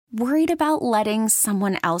Worried about letting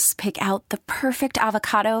someone else pick out the perfect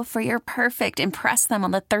avocado for your perfect impress them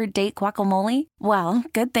on the third date guacamole? Well,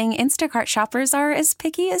 good thing Instacart shoppers are as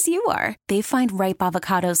picky as you are. They find ripe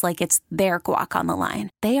avocados like it's their guac on the line.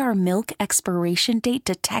 They are milk expiration date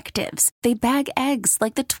detectives. They bag eggs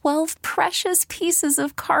like the 12 precious pieces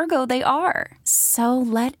of cargo they are. So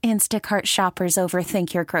let Instacart shoppers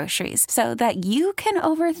overthink your groceries so that you can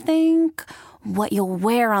overthink what you'll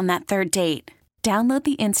wear on that third date. Download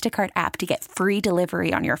the Instacart app to get free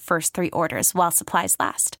delivery on your first 3 orders while supplies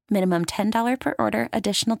last. Minimum $10 per order.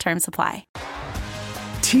 Additional terms apply.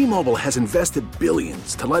 T-Mobile has invested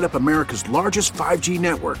billions to light up America's largest 5G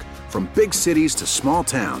network, from big cities to small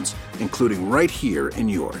towns, including right here in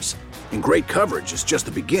yours. And great coverage is just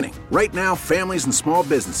the beginning. Right now, families and small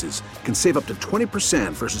businesses can save up to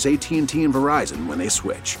 20% versus AT&T and Verizon when they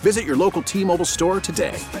switch. Visit your local T-Mobile store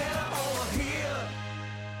today.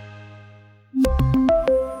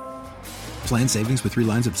 Plan savings with 3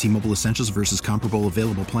 lines of T-Mobile Essentials versus comparable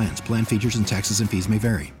available plans. Plan features and taxes and fees may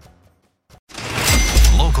vary.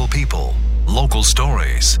 Local people, local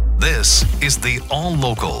stories. This is the All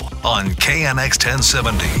Local on KNX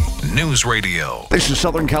 1070 News Radio. This is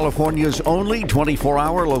Southern California's only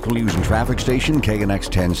 24-hour local news and traffic station, KNX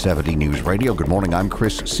 1070 News Radio. Good morning, I'm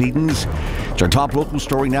Chris Sedens. It's our top local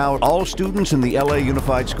story now. All students in the LA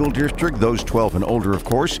Unified School District, those 12 and older, of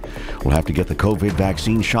course, will have to get the COVID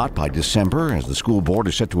vaccine shot by December, as the school board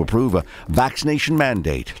is set to approve a vaccination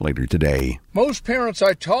mandate later today. Most parents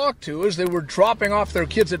I talked to, as they were dropping off their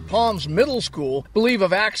kids at Palms Middle School, believe a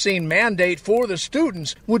vaccine mandate for the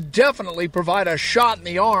students would definitely provide a shot in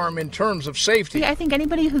the arm in terms of safety. I think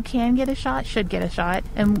anybody who can get a shot should get a shot,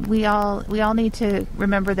 and we all need to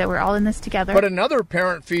remember that we're all in this together. But another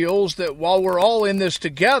parent feels that while we're all in this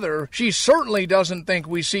together, she certainly doesn't think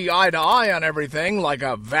we see eye to eye on everything like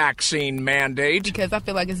a vaccine mandate. Because I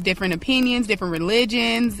feel like it's different opinions, different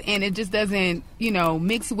religions, and it just doesn't,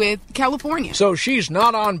 mix with California. So she's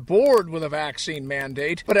not on board with a vaccine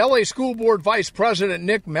mandate. But LA School Board Vice President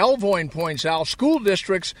Nick Melvoin points out school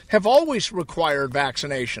districts have always required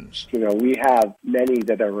vaccinations. We have many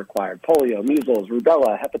that are required: polio, measles,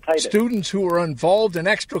 rubella, hepatitis. Students who are involved in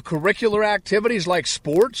extracurricular activities like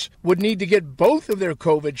sports would need to get both of their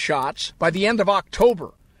COVID shots by the end of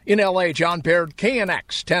October. In L.A., John Baird,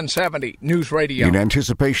 KNX 1070 News Radio. In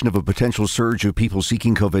anticipation of a potential surge of people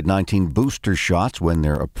seeking COVID-19 booster shots when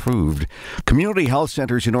they're approved, community health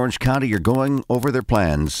centers in Orange County are going over their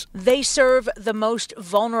plans. They serve the most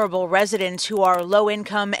vulnerable residents who are low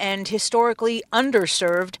income and historically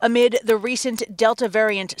underserved. Amid the recent Delta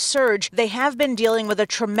variant surge, they have been dealing with a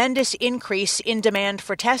tremendous increase in demand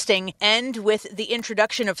for testing, and with the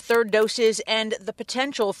introduction of third doses and the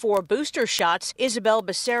potential for booster shots, Isabel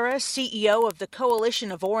Becerra, CEO of the Coalition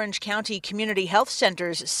of Orange County Community Health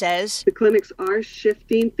Centers, says the clinics are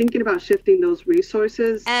thinking about shifting those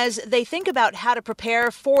resources. As they think about how to prepare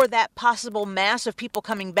for that possible mass of people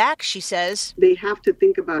coming back, she says they have to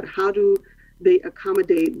think about how do they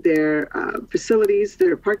accommodate their facilities,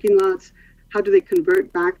 their parking lots. How do they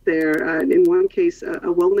convert back their, in one case, a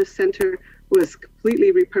wellness center was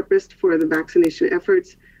completely repurposed for the vaccination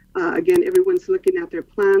efforts. Again, everyone's looking at their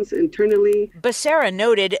plans internally. Becerra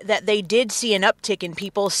noted that they did see an uptick in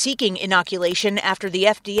people seeking inoculation after the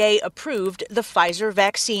FDA approved the Pfizer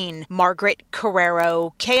vaccine. Margaret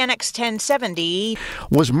Carrero, KNX 1070.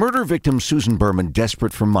 Was murder victim Susan Berman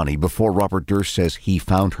desperate for money before Robert Durst says he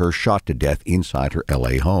found her shot to death inside her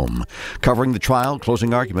L.A. home? Covering the trial,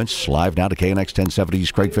 closing arguments, live now to KNX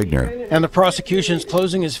 1070's Craig Figner. And the prosecution's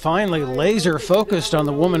closing is finally laser focused on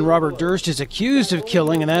the woman Robert Durst is accused of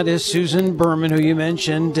killing, and that is Susan Berman, who you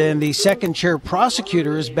mentioned, and the second chair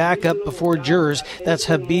prosecutor is back up before jurors. That's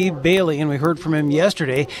Habib Bailey, and we heard from him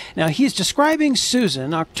yesterday. Now, he's describing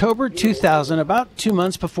Susan, October 2000, about 2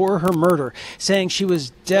 months before her murder, saying she was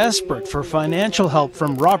desperate for financial help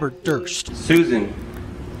from Robert Durst. Susan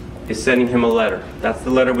is sending him a letter. That's the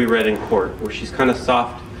letter we read in court, where she's kind of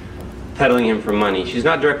soft peddling him for money. She's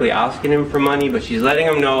not directly asking him for money, but she's letting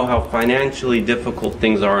him know how financially difficult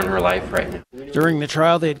things are in her life right now. During the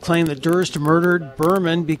trial, they had claimed that Durst murdered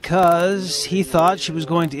Berman because he thought she was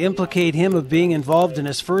going to implicate him of being involved in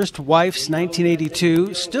his first wife's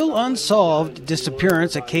 1982, still unsolved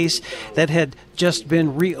disappearance, a case that had just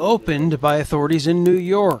been reopened by authorities in New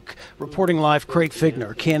York. Reporting live, Craig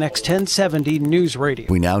Figner, KNX 1070 News Radio.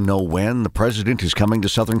 We now know when the president is coming to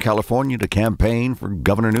Southern California to campaign for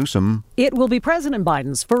Governor Newsom. It will be President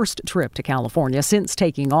Biden's first trip to California since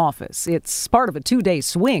taking office. It's part of a 2-day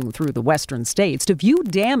swing through the western states to view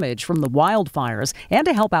damage from the wildfires and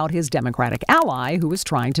to help out his Democratic ally who is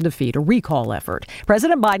trying to defeat a recall effort.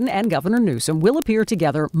 President Biden and Governor Newsom will appear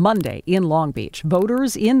together Monday in Long Beach.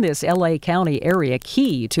 Voters in this L.A. County area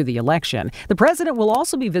key to the election. The president will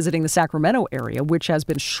also be visiting the Sacramento area, which has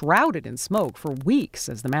been shrouded in smoke for weeks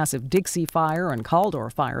as the massive Dixie Fire and Caldor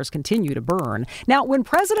fires continue to burn. Now, when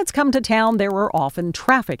presidents come to town, there are often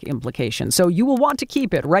traffic implications, so you will want to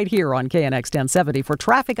keep it right here on KNX 1070 for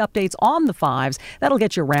traffic updates on the 5s. That'll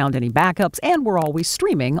get you around any backups, and we're always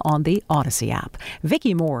streaming on the Odyssey app.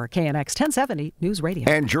 Vicki Moore, KNX 1070 News Radio.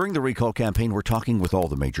 And during the recall campaign, we're talking with all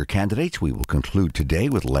the major candidates. We will conclude today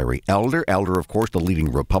with Larry Elder. Elder, of course, the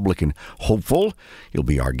leading Republican hopeful. He'll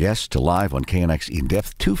be our guest live on KNX In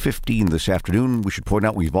Depth, 2:15 this afternoon. We should point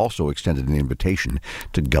out we've also extended an invitation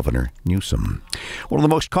to Governor Newsom. One of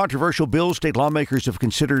the most controversial bills state lawmakers have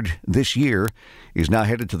considered this year is now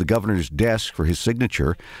headed to the governor's desk for his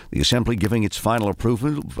signature. The Assembly giving its final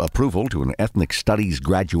approval to an ethnic studies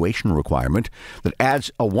graduation requirement that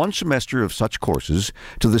adds a one semester of such courses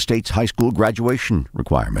to the state's high school graduation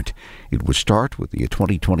requirement. It would start with the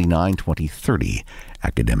 2029-2030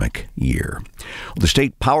 academic year. The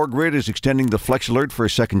state power grid is extending the flex alert for a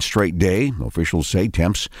second straight day. Officials say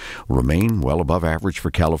temps remain well above average for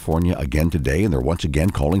California again today, and they're once again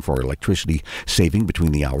calling for electricity saving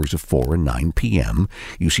between the hours of 4 and 9 p.m.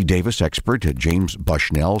 UC Davis expert James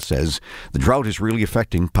Bushnell says the drought is really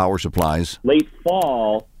affecting power supplies. Late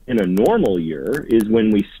fall in a normal year is when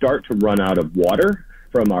we start to run out of water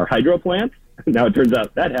from our hydro plants. Now it turns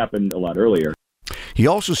out that happened a lot earlier. He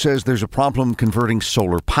also says there's a problem converting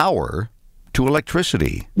solar power to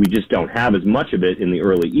electricity. We just don't have as much of it in the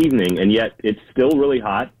early evening, and yet it's still really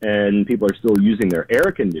hot, and people are still using their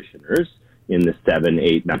air conditioners in the 7,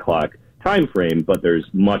 8, 9 o'clock time frame, but there's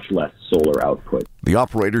much less solar output. The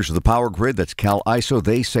operators of the power grid, that's Cal ISO,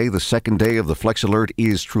 they say the second day of the flex alert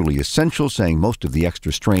is truly essential, saying most of the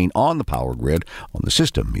extra strain on the power grid on the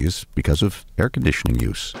system is because of air conditioning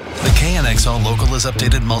use. The KNX All Local is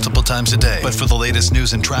updated multiple times a day, but for the latest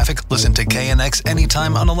news and traffic, listen to KNX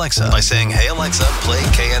anytime on Alexa by saying, "Hey Alexa, play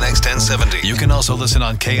KNX 1070. You can also listen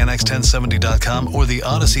on KNX1070.com or the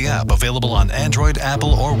Odyssey app, available on Android,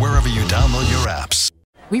 Apple, or wherever you download your apps.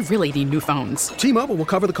 We really need new phones. T-Mobile will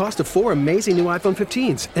cover the cost of 4 amazing new iPhone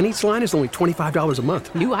 15s, and each line is only $25 a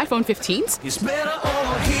month. New iPhone 15s? It's better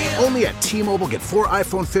over here. Only at T-Mobile, get 4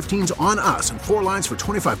 iPhone 15s on us and 4 lines for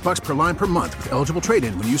 $25 per line per month with eligible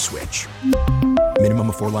trade-in when you switch. Minimum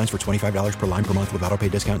of 4 lines for $25 per line per month with autopay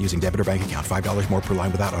discount using debit or bank account. $5 more per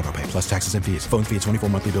line without autopay, plus taxes and fees. Phone fee at 24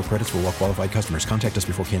 monthly bill credits for well-qualified customers. Contact us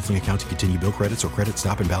before canceling account to continue bill credits or credit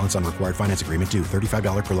stop and balance on required finance agreement due.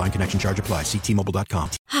 $35 per line connection charge applies. See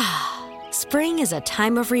T-Mobile.com. Spring is a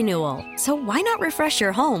time of renewal, so why not refresh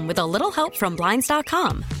your home with a little help from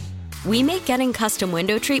Blinds.com? We make getting custom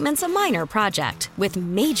window treatments a minor project with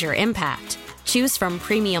major impact. Choose from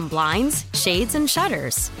premium blinds, shades, and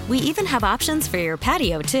shutters. We even have options for your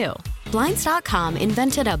patio, too. Blinds.com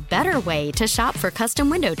invented a better way to shop for custom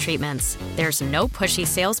window treatments. There's no pushy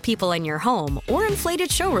salespeople in your home or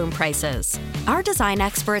inflated showroom prices. Our design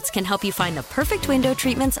experts can help you find the perfect window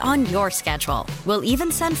treatments on your schedule. We'll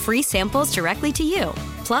even send free samples directly to you.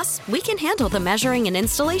 Plus, we can handle the measuring and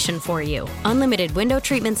installation for you. Unlimited window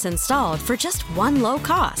treatments installed for just one low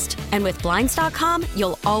cost. And with Blinds.com,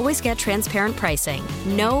 you'll always get transparent pricing.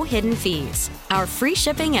 No hidden fees. Our free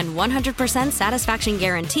shipping and 100% satisfaction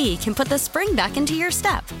guarantee can put the spring back into your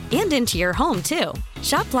step and into your home, too.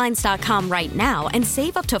 Shop Blinds.com right now and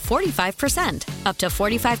save up to 45%. Up to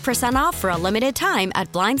 45% off for a limited time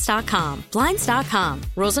at Blinds.com. Blinds.com.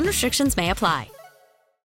 Rules and restrictions may apply.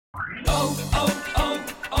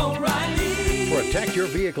 O'Reilly. Protect your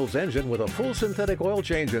vehicle's engine with a full synthetic oil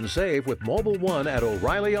change and save with Mobil 1 at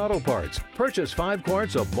O'Reilly Auto Parts. Purchase 5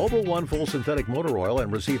 quarts of Mobil 1 full synthetic motor oil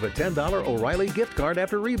and receive a $10 O'Reilly gift card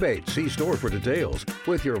after rebate. See store for details.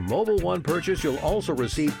 With your Mobil 1 purchase, you'll also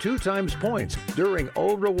receive 2 times points during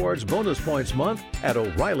O Rewards Bonus Points Month at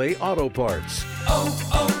O'Reilly Auto Parts.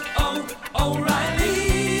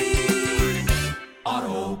 O'Reilly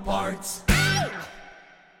Auto Parts.